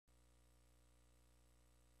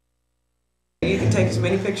can take as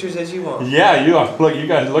many pictures as you want. Yeah, look, you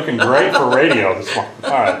guys are looking great for radio this morning.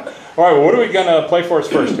 All right, well, what are we gonna play for us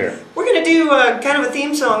first here? We're gonna do kind of a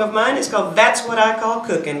theme song of mine. It's called "That's What I Call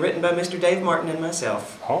Cookin'," written by Mr. Dave Martin and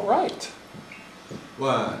myself. All right.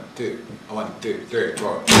 1, 2, 1, 2, 3,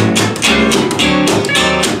 4.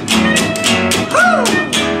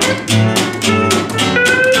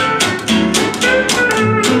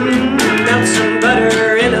 Melt some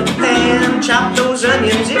butter in a pan, chop those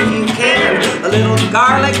onions if you can. A little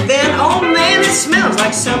garlic then, oh man, it smells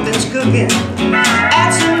like something's cooking.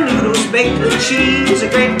 Add some noodles baked with cheese, a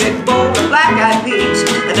great big bowl of black-eyed peas,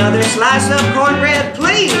 another slice of cornbread,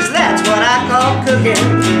 please. That's what I call cooking.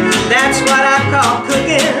 That's what I call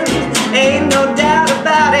cooking. Ain't no doubt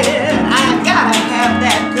about it. I gotta have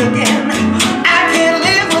that cooking. I can't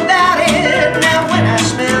live without it. Now when I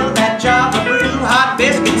smell that job of brew, hot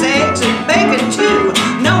biscuits, eggs, and bacon too.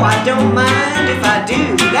 No, I don't mind if I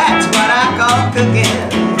do. That's what I call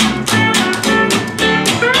cooking.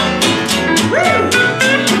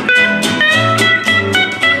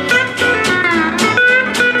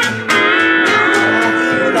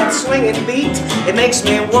 Swinging beat, it makes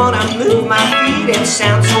me wanna move my feet. It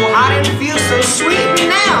sounds so hot and feels so sweet.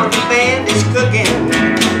 Now the band is cooking.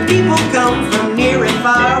 People come from near and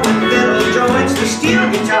far with fiddle joints, the steel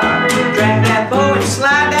guitar. Drag that bow and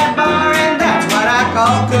slide that bar, and that's what I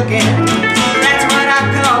call cooking. That's what I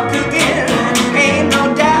call cooking. Ain't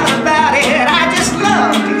no doubt about it. I just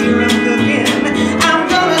love to hear 'em cooking. I'm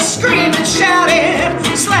gonna scream and shout it.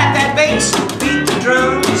 Slap that bass, beat the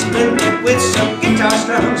drums, blend it with some guitar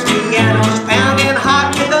strums. Pianos pounding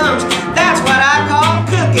hot rhythms. That's what I call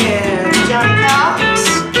cooking. Johnny Cox.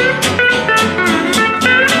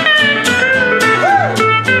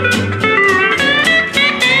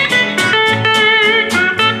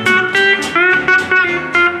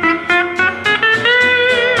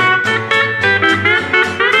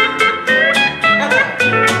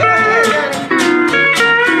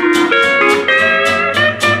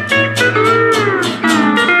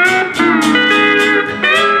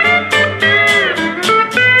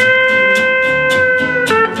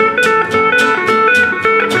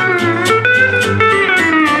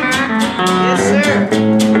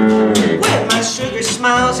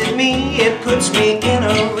 Smiles at me, it puts me in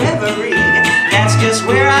a reverie. That's just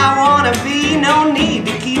where I wanna be, no need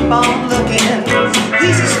to keep on looking.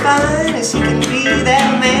 He's as fine as he can be,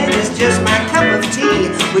 that man is just my cup of tea.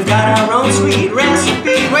 We've got our own sweet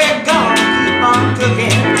recipe, we're gonna keep on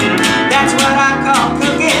cooking. That's what I call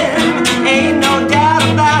cooking, ain't no doubt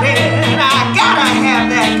about it. I gotta have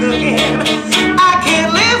that cooking, I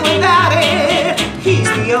can't live without it. He's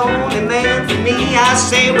the only man for me, I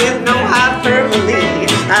say with no hyperbole.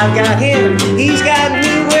 I've got him, he's got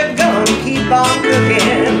me, we're gonna keep on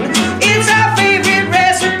cooking. It's our favorite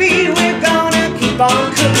recipe, we're gonna keep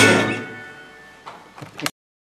on cooking.